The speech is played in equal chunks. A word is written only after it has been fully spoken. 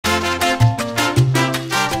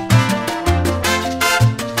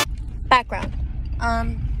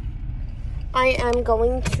I am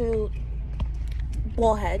going to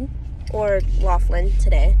Bullhead or Laughlin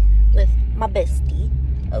today with my bestie,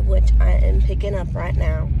 of which I am picking up right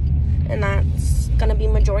now. And that's gonna be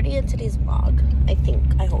majority of today's vlog, I think,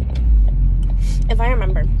 I hope. If I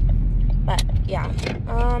remember. But yeah.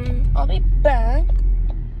 I'll be back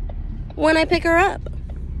when I pick her up.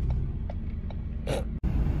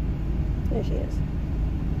 There she is.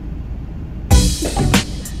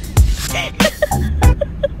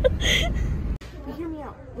 But hear me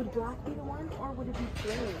out. Would black be the one, or would it be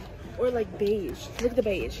plain? Or like beige? Look at the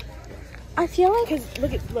beige. I feel like, cause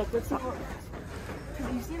look, let's see how it looks.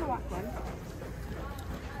 Cause you see the black one.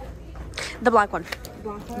 The black one. The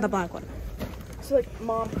black one. The black one. So like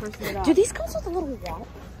mom personally it up. Do these comes with a little wallet?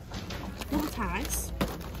 Little tags?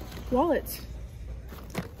 Wallets.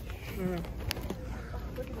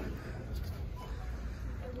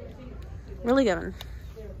 Really good one.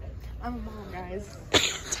 I'm a mom, guys.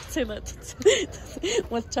 Don't say that.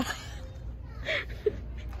 What's up?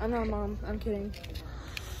 I'm not a mom. I'm kidding.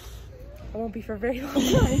 I won't be for a very long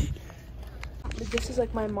time. This is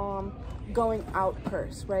like my mom going out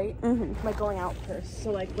purse, right? Mm-hmm. My going out purse. So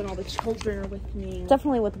like when all the children are with me.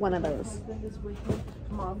 Definitely with one of those. My husband is with me.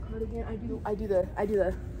 Mom cardigan. I do the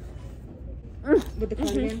with the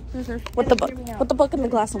cardigan. Mm-hmm. With the book and the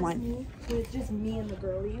glass of wine. When it's just me and the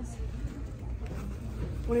girlies.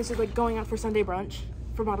 When it's just like going out for Sunday brunch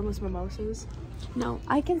for bottomless mimosas. No,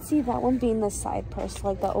 I can see that one being the side purse,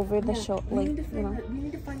 like the over the shoulder. Like, we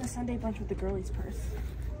need to find the Sunday brunch with the girlies purse.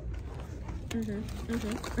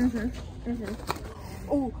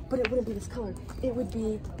 Oh, but it wouldn't be this color. It would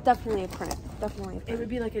be definitely a print. Definitely a print. It would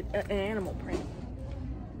be like an animal print.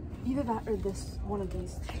 Either that or this one of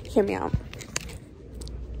these. Hear me out.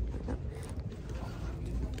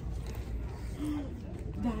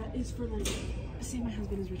 That is for like, say my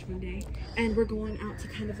husband is rich one day and we're going out to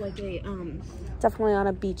kind of like a definitely on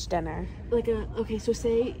a beach dinner, like a, okay, so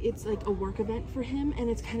say it's like a work event for him and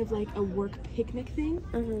it's kind of like a work picnic thing.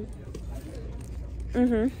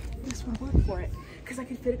 This would work for it because I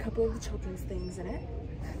could fit a couple of the children's things in it.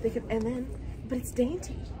 They could, and then, but it's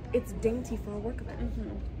dainty for a work event.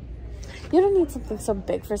 You don't need something so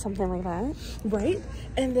big for something like that, right?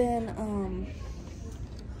 And then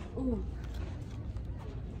ooh,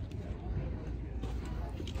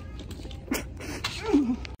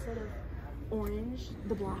 sort of orange,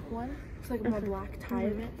 the black one. It's like a more black tie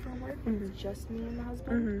event for work. It's just me and the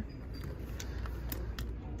husband.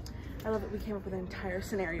 I love it. We came up with an entire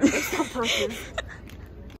scenario based on purses.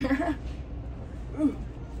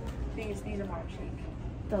 These are more chic.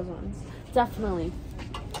 Those ones. Definitely.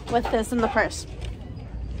 With this in the purse.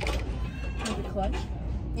 With the clutch?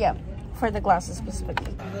 Yeah. For the glasses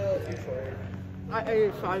specifically. I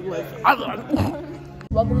ate sideways.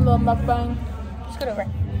 Welcome to the mukbang. Just get over.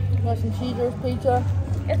 Got some Caesar's pizza.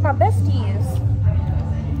 It's my besties.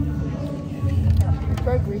 It's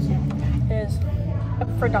very greasy. It is. I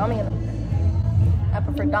prefer Domino's.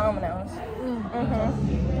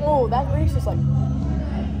 Oh, that grease is like.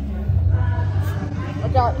 I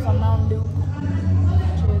got some Mountain Dew.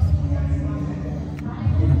 Cheers.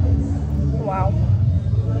 Wow.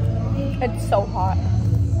 It's so hot.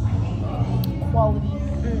 Quality.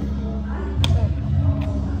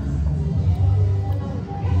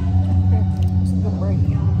 It's a good break.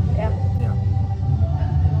 Yeah.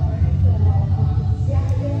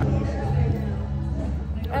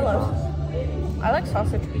 I like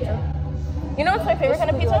sausage pizza. You know what's my favorite kind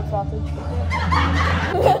of pizza? Sausage.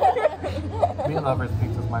 Meat lovers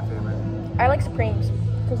pizza is my favorite. I like Supremes.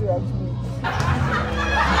 Because you like meat.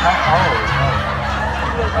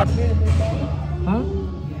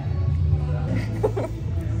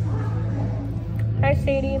 Hi,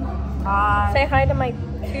 Sadie. Hi. Say hi to my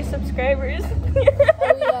 2 subscribers. Oh,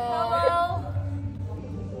 yeah.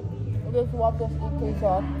 Hello. Just watch us eat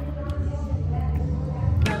pizza.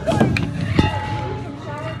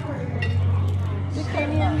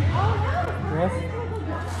 Yes?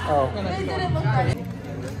 Oh.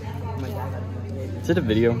 Is it a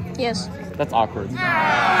video? Yes. That's awkward.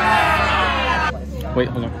 Wait,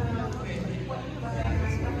 hold on.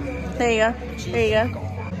 There you go. There you go.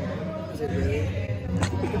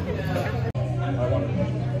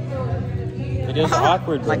 It is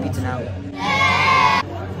awkward. My pizza now.